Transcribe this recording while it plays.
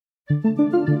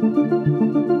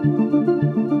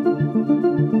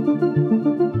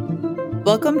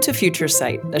Welcome to Future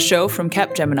Sight, a show from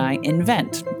Capgemini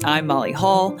Invent. I'm Molly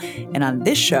Hall, and on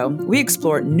this show, we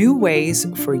explore new ways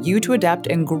for you to adapt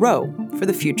and grow for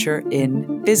the future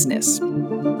in business.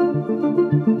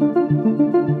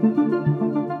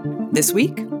 This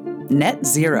week, net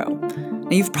zero.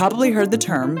 Now, you've probably heard the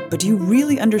term, but do you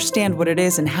really understand what it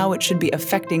is and how it should be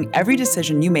affecting every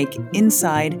decision you make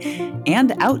inside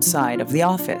and outside of the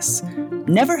office?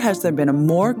 Never has there been a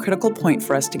more critical point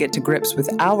for us to get to grips with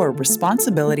our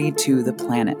responsibility to the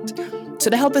planet. So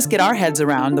to help us get our heads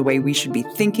around the way we should be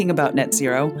thinking about net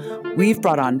zero, we've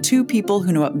brought on two people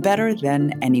who know it better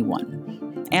than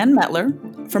anyone. Anne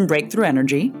Mettler from Breakthrough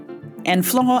Energy and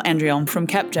Florent Andrian from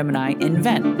Capgemini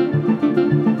Invent.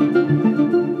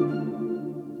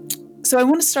 So I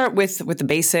want to start with the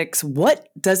basics. What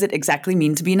does it exactly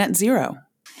mean to be net zero?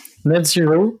 Net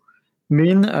zero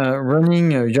means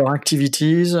running your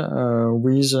activities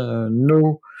with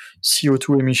no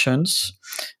CO2 emissions.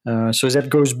 So that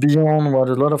goes beyond what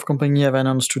a lot of companies have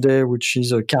announced today, which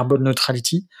is carbon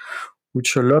neutrality,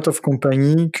 which a lot of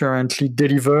companies currently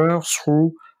deliver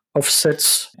through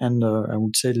offsets and I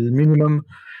would say minimum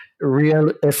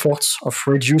real efforts of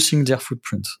reducing their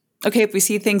footprint. Okay, if we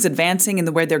see things advancing in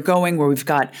the way they're going, where we've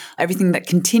got everything that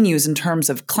continues in terms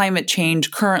of climate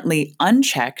change currently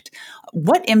unchecked,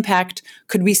 what impact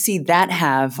could we see that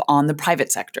have on the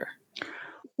private sector?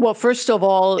 Well, first of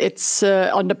all, it's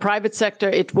on the private sector,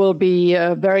 it will be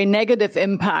a very negative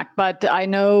impact. But I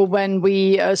know when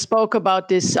we spoke about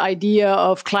this idea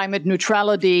of climate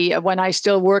neutrality, when I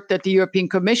still worked at the European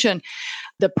Commission,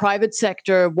 the private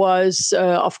sector was,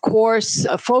 of course,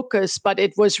 a focus, but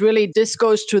it was really, this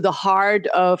goes to the heart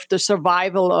of the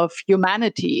survival of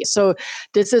humanity. So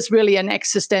this is really an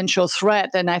existential threat.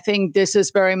 And I think this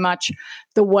is very much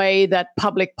the way that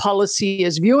public policy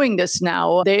is viewing this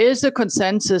now. There is a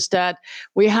consensus that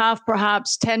we have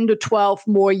perhaps 10 to 12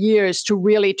 more years to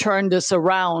really turn this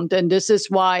around. And this is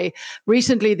why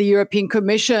recently the European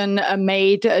Commission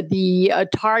made the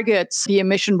targets, the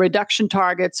emission reduction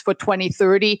targets for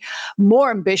 2030 more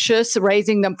ambitious,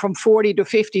 raising them from 40 to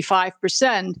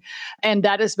 55%. And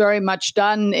that is very much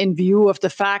done in view of the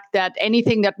fact that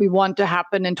anything that we want to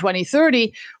happen in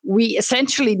 2030, we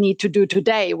essentially need to do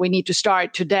today. We need to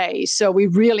start today. So we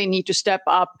really need to step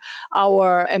up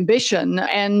our ambition.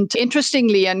 And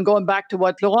interestingly, and going back to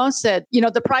what Laurent said,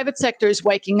 the private sector is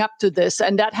waking up to this.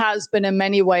 And that has been in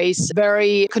many ways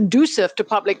very conducive to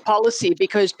public policy,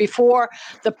 because before,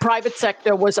 the private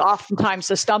sector was oftentimes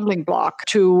a stumbling block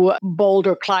to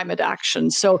bolder climate action.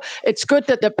 So it's good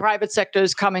that the private sector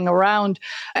is coming around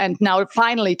and now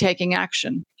finally taking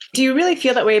action. Do you really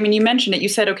feel that way? I mean, you mentioned it. You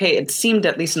said, okay, it seemed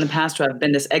at least in the past to have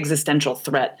been this existential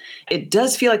threat. It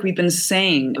does feel like we've been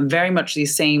saying very much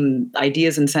these same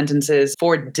ideas and sentences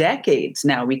for decades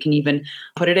now. We can even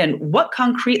put it in. What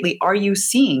concretely are you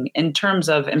seeing in terms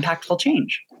of impactful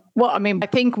change? Well, I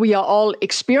think we are all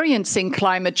experiencing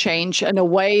climate change in a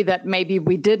way that maybe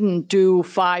we didn't do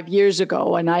 5 years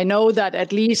ago. And I know that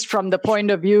at least from the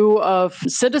point of view of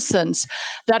citizens,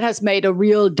 that has made a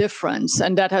real difference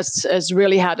and that has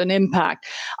really had an impact.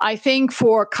 I think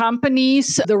for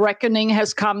companies, the reckoning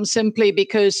has come simply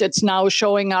because it's now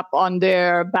showing up on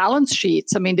their balance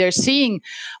sheets. I mean, they're seeing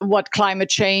what climate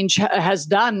change has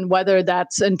done, whether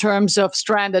that's in terms of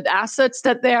stranded assets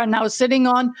that they are now sitting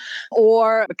on,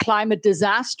 or climate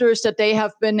disasters that they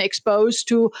have been exposed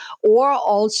to, or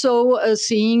also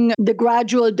seeing the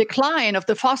gradual decline of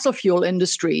the fossil fuel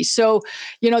industry. So,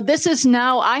 this is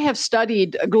now, I have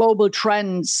studied global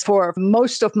trends for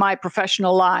most of my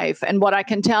professional life. And what I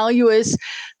can tell you is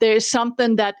there's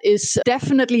something that is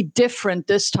definitely different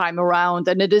this time around.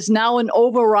 And it is now an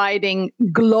overriding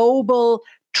global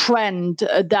trend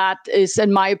that is,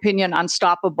 in my opinion,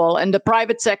 unstoppable. And the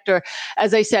private sector,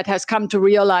 as I said, has come to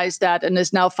realize that and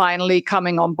is now finally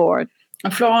coming on board.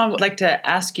 Florent, I would like to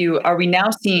ask you, are we now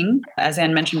seeing, as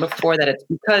Anne mentioned before, that it's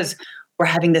because we're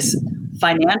having this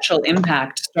financial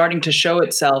impact starting to show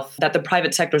itself that the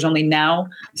private sector is only now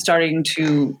starting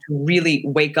to really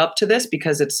wake up to this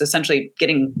because it's essentially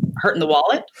getting hurt in the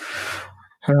wallet?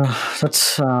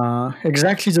 That's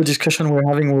exactly the discussion we're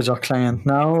having with our client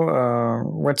now.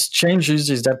 What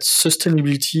changes is that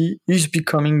sustainability is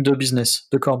becoming the business,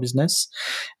 the core business,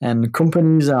 and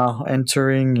companies are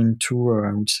entering into,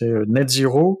 I would say, net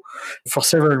zero for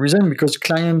several reasons, because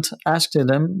clients ask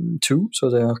them to,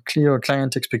 so there are clear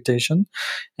client expectation.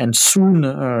 And soon,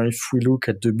 if we look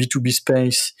at the B2B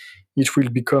space, it will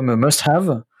become a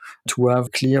must-have. to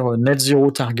have clear net zero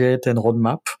target and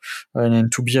roadmap,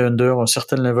 and to be under a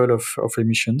certain level of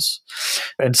emissions.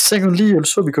 And secondly,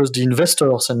 also because the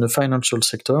investors and the financial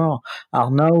sector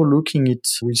are now looking at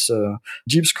with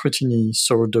deep scrutiny.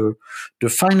 So the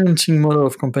financing model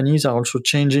of companies are also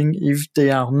changing if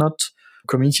they are not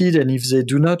committed and if they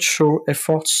do not show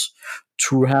efforts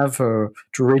to have to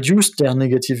reduce their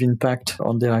negative impact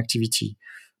on their activity.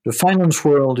 The finance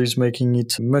world is making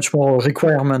it much more a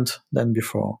requirement than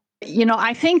before. You know,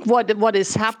 I think what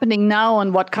is happening now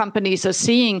and what companies are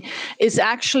seeing is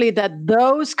actually that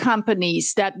those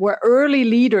companies that were early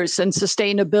leaders in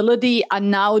sustainability are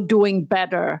now doing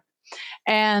better.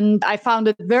 And I found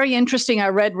it very interesting. I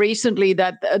read recently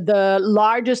that the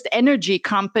largest energy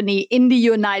company in the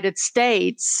United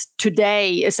States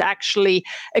today is actually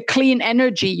a clean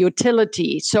energy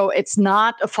utility. So it's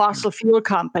not a fossil fuel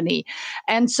company.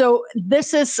 And so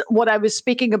this is what I was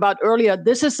speaking about earlier.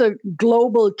 This is a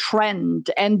global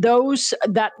trend. And those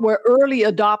that were early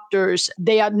adopters,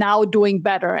 they are now doing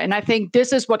better. And I think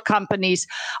this is what companies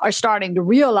are starting to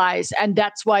realize. And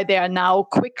that's why they are now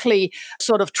quickly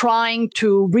sort of trying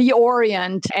to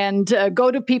reorient and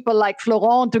go to people like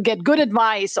Florent to get good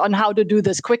advice on how to do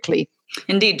this quickly.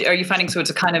 Indeed. Are you finding so it's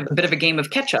a kind of a bit of a game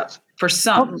of catch up for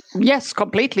some? Yes,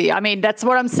 completely. I mean, that's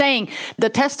what I'm saying. The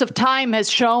test of time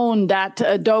has shown that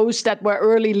those that were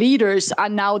early leaders are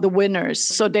now the winners.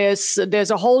 So there's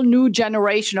a whole new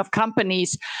generation of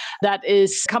companies that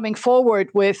is coming forward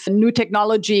with new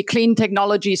technology, clean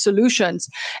technology solutions.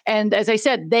 And as I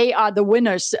said, they are the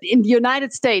winners. In the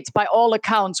United States, by all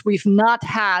accounts, we've not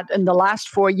had in the last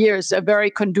 4 years a very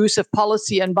conducive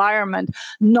policy environment.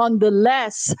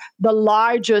 Nonetheless, the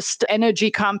largest energy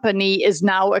company is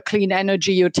now a clean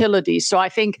energy utility. So I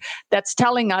think that's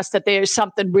telling us that there's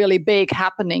something really big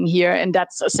happening here, and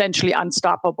that's essentially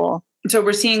unstoppable. So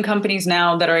we're seeing companies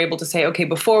now that are able to say, okay,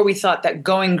 before we thought that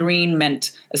going green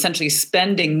meant essentially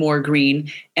spending more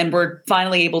green, and we're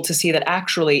finally able to see that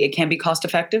actually it can be cost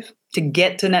effective to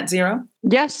get to net zero?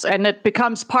 Yes, and it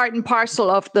becomes part and parcel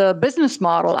of the business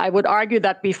model. I would argue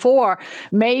that before,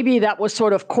 maybe that was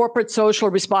sort of corporate social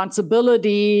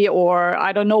responsibility or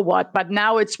I don't know what, but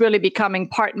now it's really becoming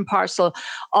part and parcel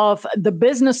of the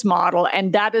business model.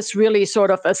 And that is really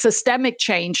sort of a systemic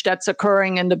change that's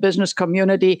occurring in the business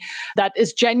community that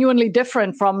is genuinely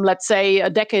different from, let's say, a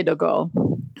decade ago.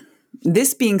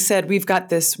 This being said, we've got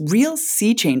this real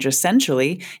sea change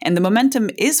essentially, and the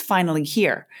momentum is finally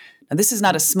here. Now, this is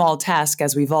not a small task,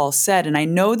 as we've all said, and I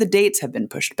know the dates have been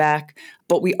pushed back,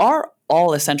 but we are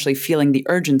all essentially feeling the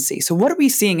urgency. So what are we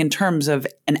seeing in terms of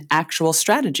an actual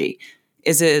strategy?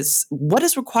 What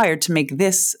is required to make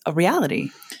this a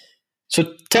reality?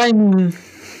 So timing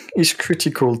is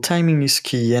critical. Timing is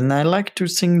key. And I like to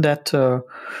think that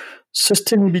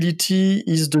sustainability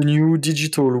is the new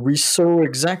digital. We saw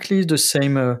exactly the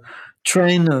same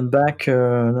trend back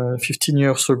 15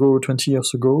 years ago, 20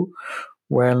 years ago,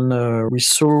 when we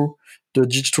saw the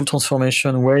digital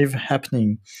transformation wave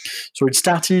happening. So it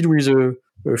started with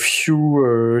a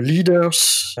few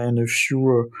leaders and a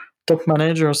few top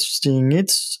managers seeing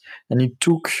it, and it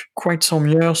took quite some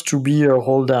years to be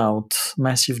rolled out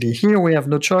massively. Here we have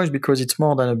no choice because it's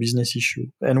more than a business issue.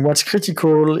 And what's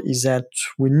critical is that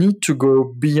we need to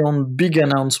go beyond big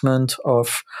announcement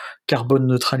of carbon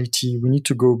neutrality. We need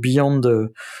to go beyond the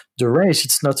race.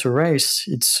 It's not a race,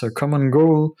 it's a common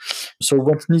goal. So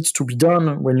what needs to be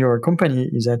done when you're a company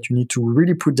is that you need to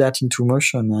really put that into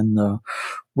motion. And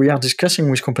we are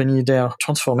discussing with companies their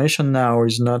transformation now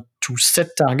is not to set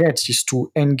targets, is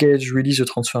to engage really the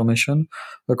transformation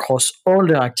across all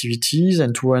their activities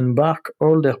and to embark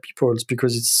all their peoples,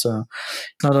 because it's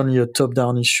not only a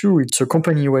top-down issue, it's a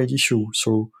company-wide issue.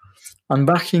 So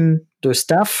embarking the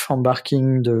staff,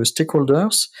 embarking the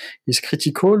stakeholders is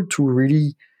critical to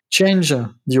really change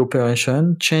the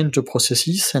operation, change the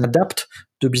processes, and adapt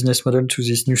the business model to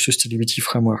these new sustainability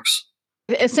frameworks.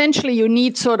 Essentially, you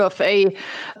need sort of a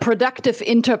productive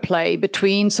interplay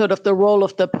between sort of the role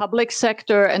of the public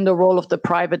sector and the role of the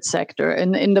private sector.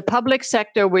 And in the public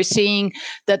sector, we're seeing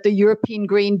that the European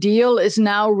Green Deal is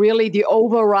now really the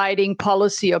overriding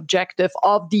policy objective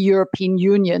of the European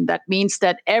Union. That means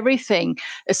that everything,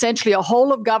 essentially a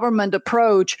whole of government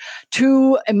approach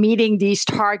to meeting these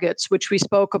targets, which we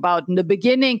spoke about in the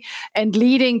beginning, and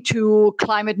leading to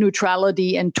climate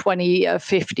neutrality in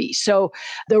 2050. So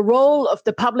the role of of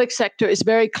the public sector is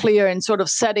very clear in sort of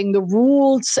setting the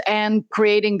rules and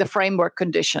creating the framework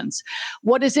conditions.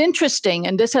 What is interesting,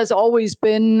 and this has always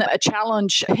been a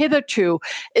challenge hitherto,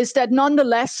 is that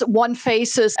nonetheless one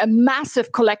faces a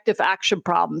massive collective action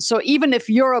problem. So even if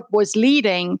Europe was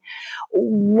leading,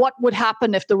 what would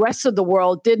happen if the rest of the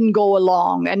world didn't go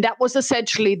along? And that was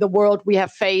essentially the world we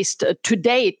have faced to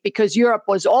date, because Europe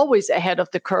was always ahead of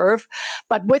the curve,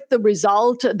 but with the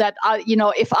result that,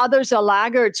 if others are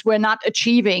laggards, we're not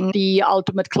achieving the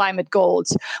ultimate climate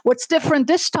goals. What's different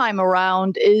this time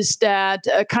around is that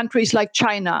countries like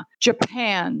China,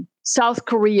 Japan, South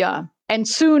Korea, and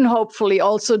soon, hopefully,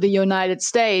 also the United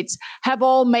States, have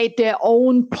all made their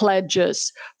own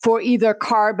pledges for either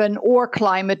carbon or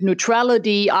climate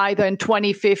neutrality, either in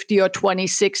 2050 or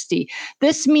 2060.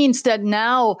 This means that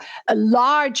now a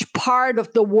large part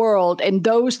of the world, and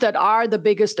those that are the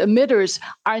biggest emitters,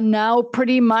 are now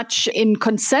pretty much in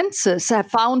consensus, have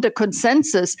found a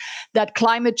consensus that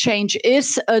climate change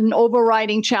is an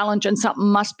overriding challenge and something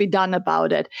must be done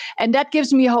about it. And that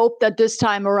gives me hope that this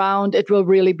time around it will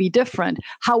really be different.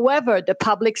 However, the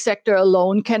public sector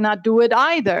alone cannot do it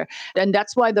either. And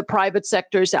that's why the private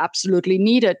sector is absolutely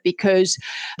needed, because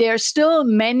there are still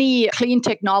many clean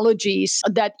technologies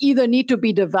that either need to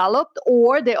be developed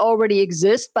or they already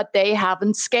exist, but they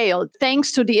haven't scaled.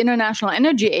 Thanks to the International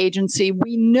Energy Agency,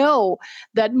 we know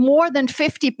that more than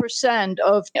 50%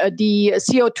 of the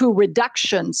CO2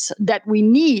 reductions that we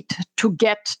need to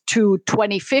get to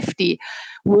 2050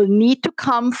 will need to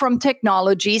come from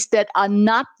technologies that are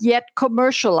not yet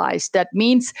commercialized. That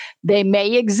means they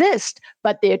may exist,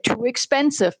 but they're too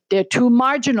expensive, they're too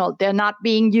marginal, they're not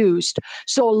being used.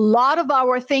 So a lot of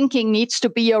our thinking needs to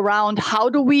be around how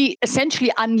do we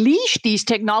essentially unleash these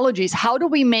technologies? How do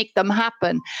we make them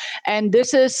happen? And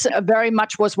this is very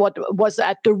much what was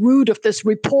at the root of this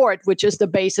report, which is the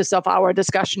basis of our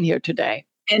discussion here today.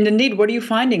 And indeed, what are you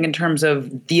finding in terms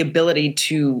of the ability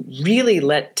to really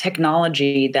let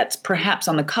technology that's perhaps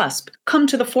on the cusp come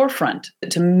to the forefront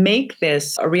to make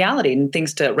this a reality and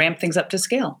things to ramp things up to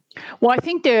scale? Well, I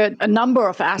think there are a number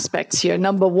of aspects here.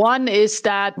 Number one is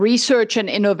that research and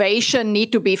innovation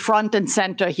need to be front and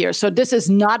center here. So this is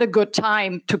not a good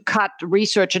time to cut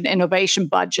research and innovation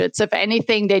budgets. If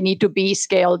anything, they need to be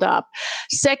scaled up.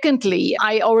 Secondly,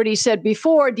 I already said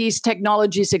before, these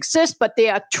technologies exist, but they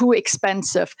are too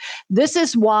expensive. This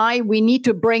is why we need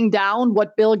to bring down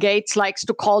what Bill Gates likes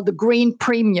to call the green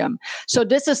premium. So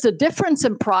this is the difference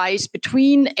in price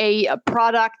between a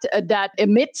product that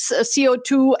emits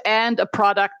CO2 and a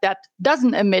product that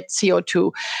doesn't emit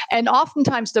CO2. And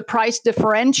oftentimes the price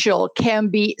differential can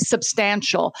be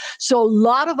substantial. So a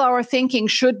lot of our thinking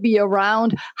should be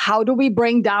around how do we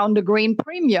bring down the green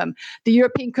premium? The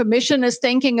European Commission is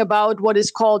thinking about what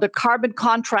is called a carbon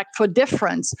contract for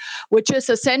difference, which is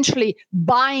essentially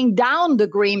buying down the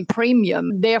green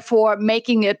premium, therefore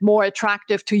making it more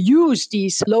attractive to use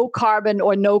these low carbon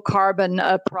or no carbon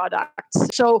products.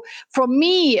 So for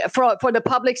me, for the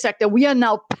public sector, we are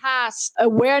now past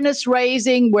awareness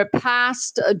raising. We're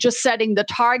past just setting the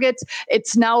targets.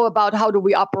 It's now about how do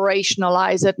we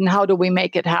operationalize it and how do we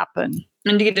make it happen.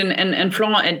 Indeed. And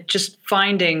Florent, and just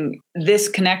finding this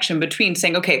connection between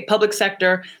saying, okay, public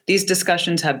sector, these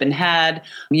discussions have been had,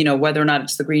 whether or not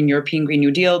it's the European Green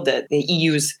New Deal, the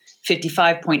EU's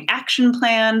 55-point action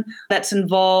plan that's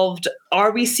involved.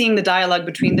 Are we seeing the dialogue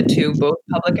between the two, both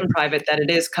public and private, that it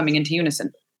is coming into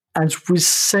unison? As we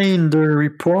say in the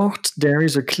report, there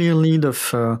is a clear need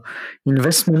of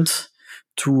investment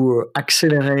to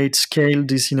accelerate, scale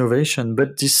this innovation.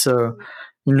 But this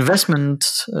investment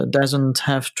doesn't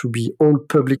have to be all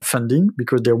public funding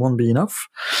because there won't be enough.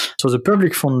 So the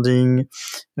public funding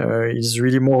is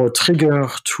really more a trigger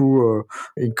to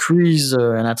increase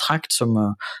and attract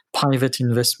some private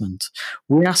investment.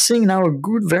 We are seeing now a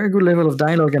very good level of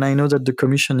dialogue, and I know that the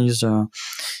Commission is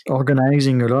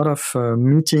organizing a lot of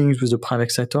meetings with the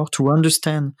private sector to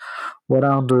understand what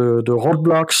are the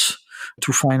roadblocks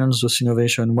to finance this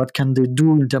innovation. What can they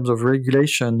do in terms of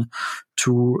regulation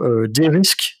to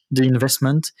de-risk the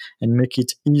investment and make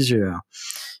it easier?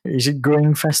 Is it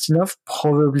going fast enough?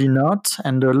 Probably not.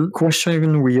 And the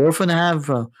question we often have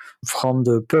from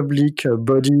the public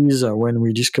bodies when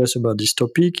we discuss about this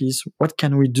topic is, what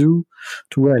can we do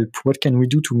to help? What can we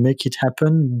do to make it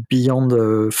happen beyond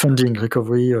the funding,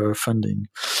 recovery funding?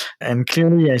 And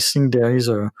clearly, I think there is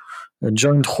a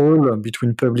joint role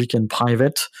between public and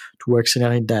private to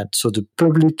accelerate that. So the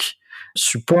public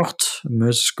support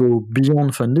must go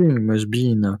beyond funding, must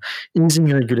be in easing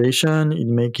regulation,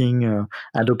 in making,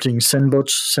 adopting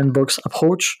sandbox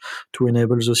approach to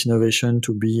enable those innovation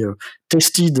to be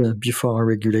tested before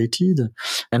regulated.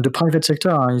 And the private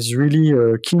sector is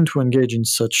really keen to engage in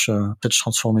such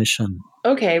transformation.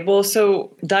 Okay, well,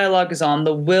 so dialogue is on,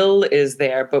 the will is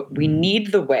there, but we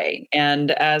need the way.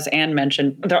 And as Anne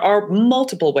mentioned, there are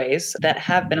multiple ways that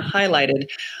have been highlighted.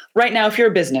 Right now, if you're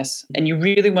a business and you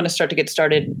really want to start to get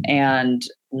started and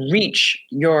reach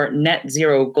your net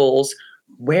zero goals,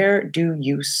 where do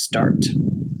you start?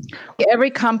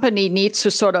 Every company needs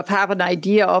to sort of have an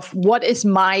idea of what is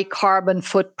my carbon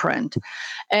footprint.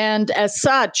 And as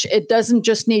such, it doesn't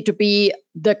just need to be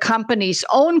the company's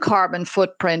own carbon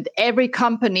footprint. Every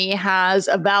company has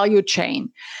a value chain.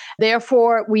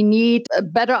 Therefore, we need a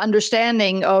better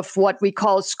understanding of what we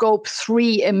call scope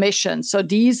 3 emissions. So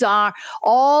these are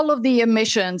all of the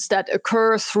emissions that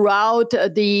occur throughout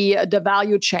the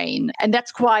value chain. And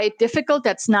that's quite difficult.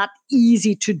 That's not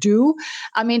easy to do.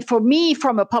 I mean, for me,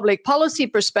 from a public policy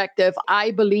perspective,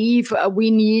 I believe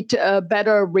we need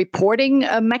better reporting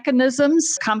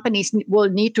mechanisms. Companies will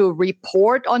need to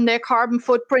report on their carbon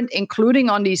footprint,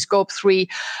 including on these scope 3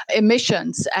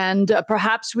 emissions. And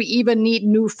perhaps we even need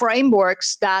new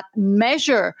frameworks that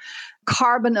measure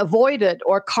carbon avoided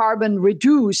or carbon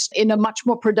reduced in a much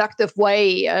more productive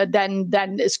way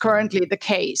than is currently the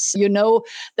case. You know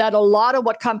that a lot of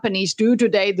what companies do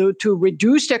today to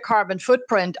reduce their carbon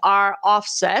footprint are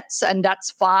offsets, and that's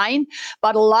fine.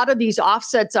 But a lot of these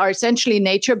offsets are essentially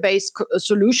nature-based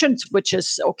solutions, which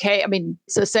is okay. I mean,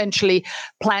 it's essentially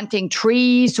planting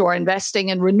trees or investing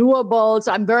in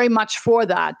renewables. I'm very much for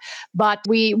that. But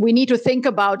we need to think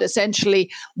about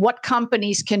essentially what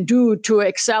companies can do to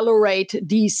accelerate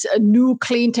these new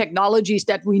clean technologies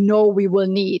that we know we will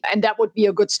need. And that would be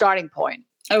a good starting point.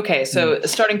 Okay, so the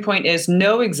starting point is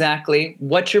know exactly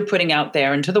what you're putting out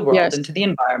there into the world, Yes. into the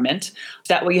environment.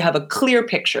 That way you have a clear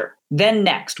picture. Then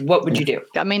next, what would you do?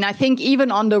 I mean, I think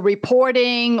even on the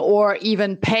reporting or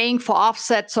even paying for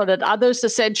offsets so that others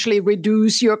essentially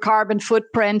reduce your carbon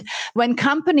footprint, when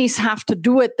companies have to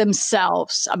do it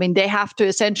themselves, I mean, they have to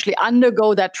essentially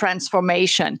undergo that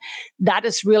transformation. That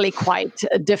is really quite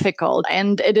difficult.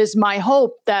 And it is my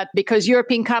hope that because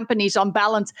European companies on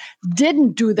balance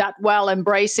didn't do that well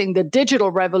embracing the digital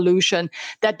revolution,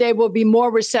 that they will be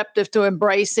more receptive to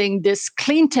embracing this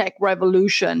clean tech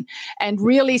revolution and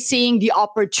really seeing the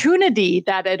opportunity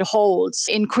that it holds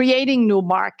in creating new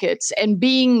markets and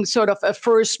being sort of a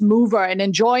first mover and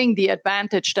enjoying the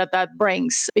advantage that that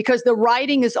brings. Because the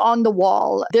writing is on the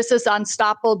wall. This is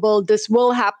unstoppable. This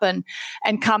will happen.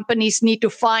 And companies need to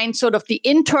find sort of the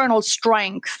internal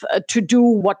strength to do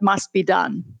what must be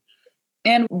done.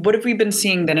 And what have we been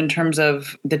seeing then in terms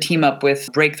of the team up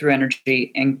with Breakthrough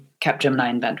Energy and Capgemini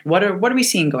Invent? What are we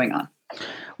seeing going on?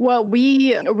 Well,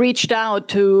 we reached out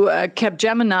to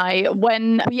Capgemini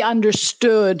when we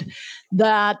understood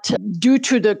that due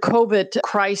to the COVID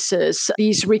crisis,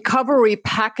 these recovery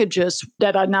packages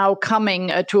that are now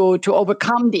coming to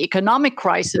overcome the economic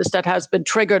crisis that has been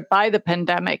triggered by the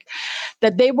pandemic,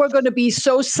 that they were going to be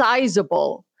so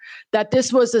sizable that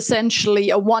this was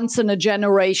essentially a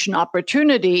once-in-a-generation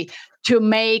opportunity to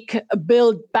make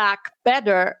Build Back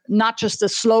Better not just a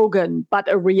slogan,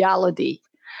 but a reality.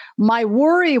 My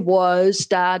worry was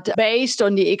that based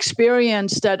on the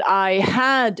experience that I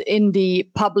had in the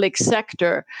public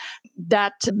sector,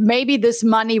 that maybe this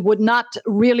money would not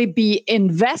really be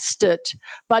invested,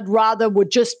 but rather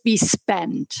would just be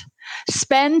spent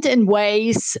in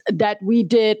ways that we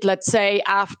did, let's say,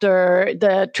 after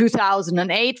the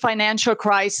 2008 financial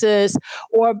crisis,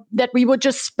 or that we would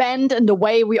just spend in the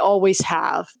way we always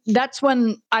have. That's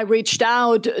when I reached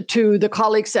out to the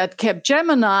colleagues at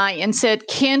Capgemini and said,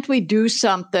 can't we do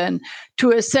something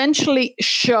to essentially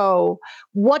show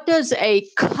what does a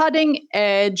cutting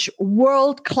edge,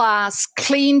 world-class,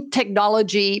 clean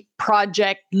technology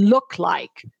project look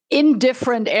like in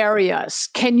different areas?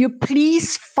 Can you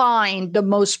please find the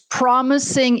most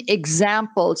promising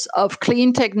examples of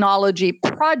clean technology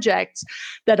projects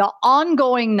that are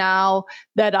ongoing now,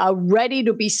 that are ready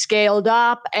to be scaled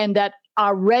up, and that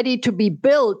are ready to be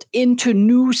built into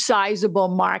new sizable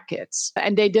markets?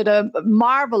 And they did a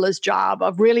marvelous job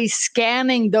of really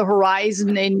scanning the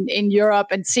horizon in Europe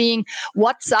and seeing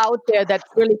what's out there that's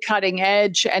really cutting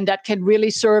edge and that can really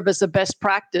serve as a best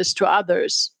practice to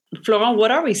others. Florent,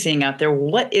 what are we seeing out there?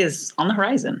 What is on the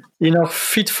horizon? In our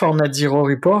Fit for Net Zero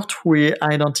report, we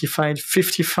identified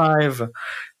 55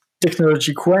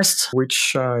 technology quests,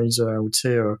 which is, I would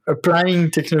say,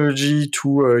 applying technology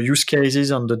to use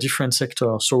cases on the different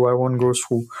sectors. So I won't go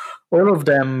through all of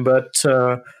them, but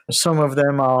some of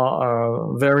them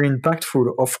are very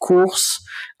impactful. Of course,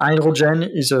 hydrogen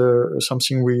is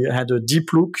something we had a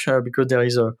deep look because there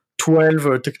is a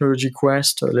 12 technology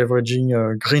quests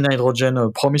leveraging green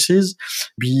hydrogen promises,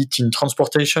 be it in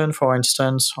transportation, for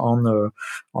instance,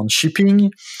 on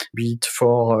shipping, be it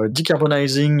for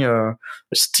decarbonizing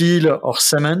steel or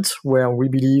cement, where we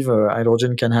believe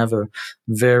hydrogen can have a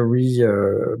very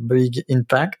big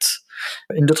impact.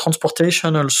 In the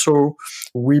transportation also,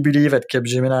 we believe at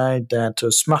Capgemini that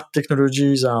smart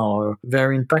technologies are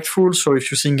very impactful. So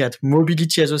if you think at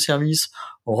mobility as a service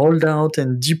rolled out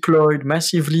and deployed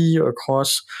massively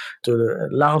across the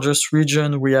largest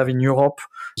region we have in Europe,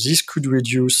 this could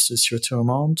reduce the CO2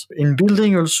 amount. In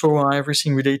building also,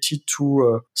 everything related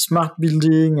to smart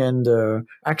building and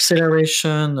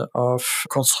acceleration of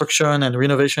construction and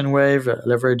renovation wave,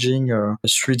 leveraging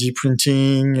 3D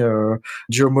printing,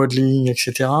 geomodeling,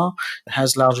 etc.,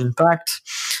 has large impact.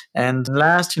 And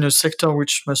last, in a sector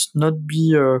which must not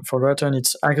be forgotten,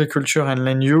 it's agriculture and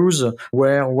land use,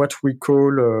 where what we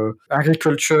call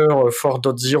agriculture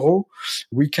 4.0,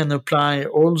 we can apply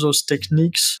all those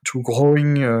techniques to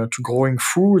growing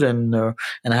food and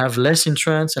have less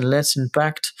entrance and less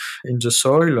impact in the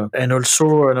soil. And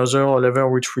also another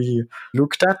level which we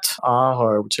looked at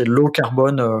are, I would say, low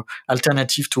carbon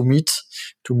alternative to meat,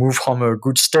 to move from a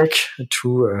good steak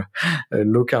to a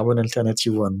low carbon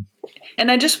alternative one. And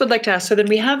I just would like to ask, so then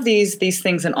we have these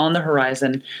things and on the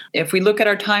horizon. If we look at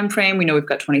our time frame, we know we've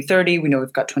got 2030, we know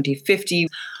we've got 2050.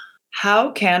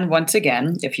 How can, once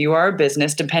again, if you are a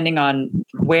business, depending on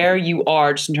where you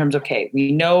are, just in terms of, okay,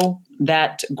 we know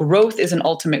that growth is an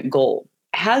ultimate goal.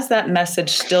 Has that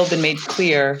message still been made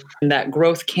clear that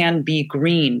growth can be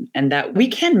green and that we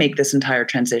can make this entire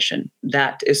transition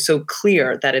that is so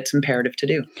clear that it's imperative to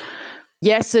do?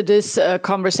 Yes, it is a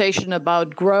conversation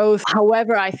about growth.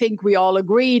 However, I think we all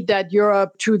agreed that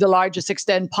Europe, to the largest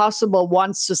extent possible,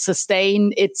 wants to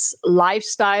sustain its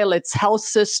lifestyle, its health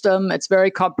system, its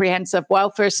very comprehensive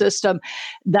welfare system.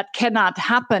 That cannot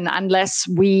happen unless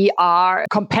we are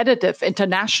competitive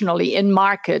internationally in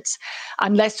markets,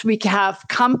 unless we have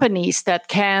companies that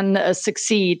can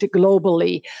succeed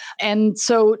globally. And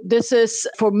so this is,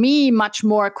 for me, much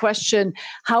more a question: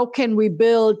 how can we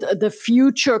build the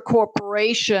future corporations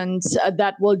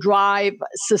that will drive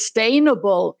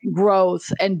sustainable growth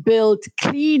and build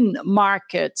clean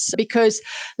markets? Because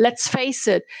let's face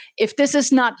it, if this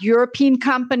is not European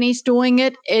companies doing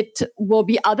it, it will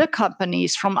be other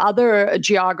companies from other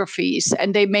geographies,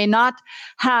 and they may not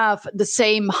have the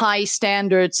same high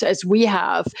standards as we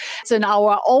have. It's in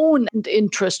our own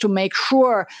interest to make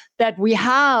sure that we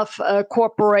have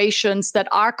corporations that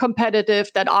are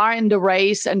competitive, that are in the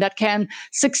race, and that can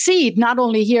succeed not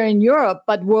only here in Europe,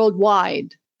 but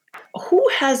worldwide. Who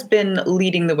has been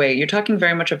leading the way? You're talking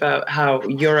very much about how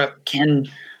Europe can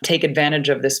take advantage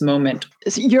of this moment.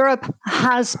 Europe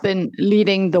has been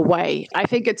leading the way. I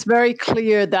think it's very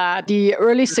clear that the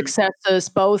early successes,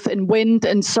 both in wind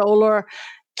and solar,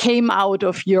 came out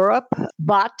of Europe,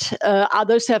 but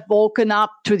others have woken up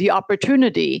to the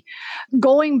opportunity.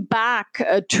 Going back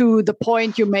to the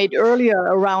point you made earlier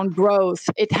around growth,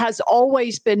 it has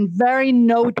always been very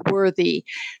noteworthy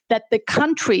that the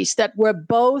countries that were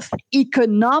both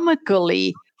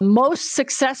economically most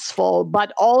successful,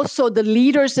 but also the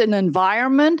leaders in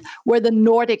environment, were the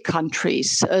Nordic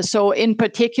countries. So in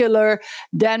particular,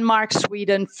 Denmark,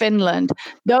 Sweden, Finland.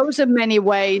 Those in many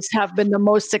ways have been the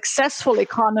most successful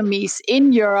economies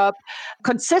in Europe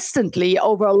consistently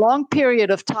over a long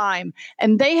period of time.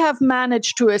 And they have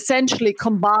managed to essentially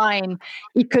combine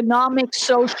economic,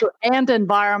 social, and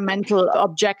environmental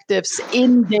objectives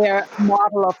in their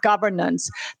model of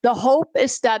governance. The hope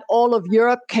is that all of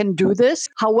Europe can do this.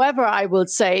 However, I will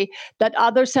say that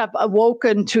others have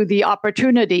awoken to the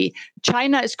opportunity.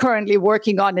 China is currently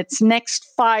working on its next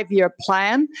 5-year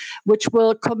plan, which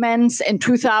will commence in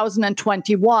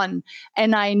 2021.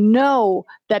 And I know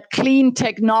that clean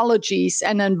technologies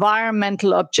and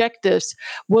environmental objectives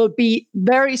will be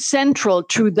very central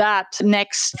to that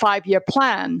next 5-year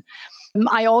plan.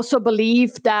 I also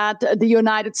believe that the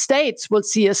United States will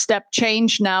see a step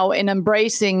change now in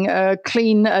embracing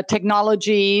clean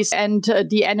technologies and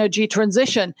the energy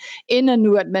transition in a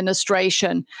new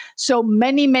administration. So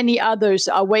many, many others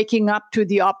are waking up to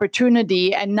the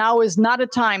opportunity, and now is not a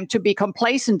time to be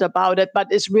complacent about it, but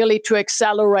is really to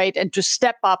accelerate and to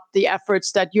step up the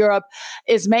efforts that Europe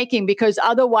is making, because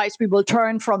otherwise we will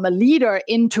turn from a leader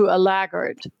into a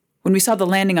laggard. When we saw the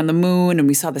landing on the moon and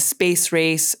we saw the space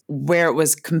race where it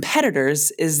was competitors,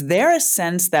 is there a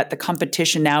sense that the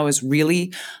competition now is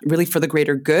really, really for the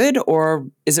greater good, or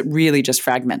is it really just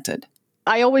fragmented?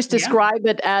 I always describe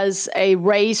it as a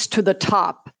race to the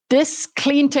top. this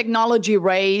clean technology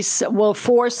race will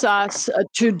force us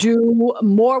to do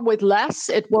more with less.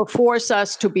 It will force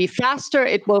us to be faster.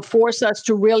 It will force us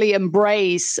to really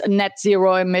embrace net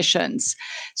zero emissions.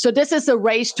 So this is a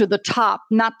race to the top,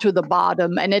 not to the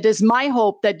bottom. And it is my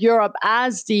hope that Europe,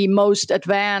 as the most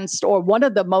advanced or one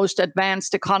of the most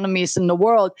advanced economies in the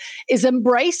world, is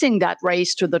embracing that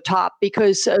race to the top,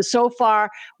 because so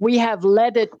far we have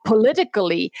led it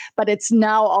politically, but it's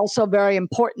now also very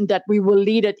important that we will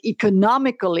lead it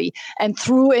economically and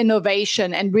through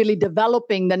innovation and really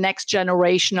developing the next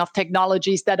generation of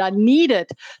technologies that are needed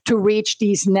to reach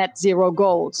these net zero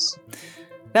goals.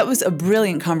 That was a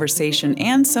brilliant conversation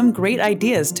and some great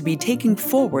ideas to be taking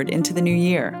forward into the new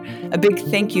year. A big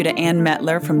thank you to Anne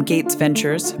Mettler from Gates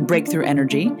Ventures, Breakthrough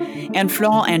Energy, and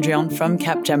Florent Andrian from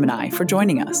Capgemini for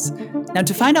joining us. Now,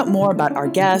 to find out more about our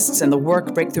guests and the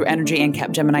work Breakthrough Energy and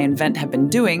Capgemini Invent have been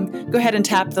doing, go ahead and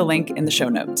tap the link in the show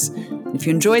notes. If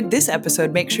you enjoyed this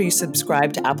episode, make sure you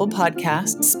subscribe to Apple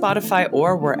Podcasts, Spotify,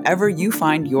 or wherever you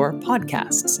find your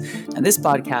podcasts. Now, this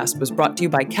podcast was brought to you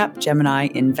by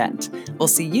Capgemini Invent. We'll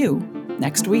see you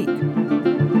next week.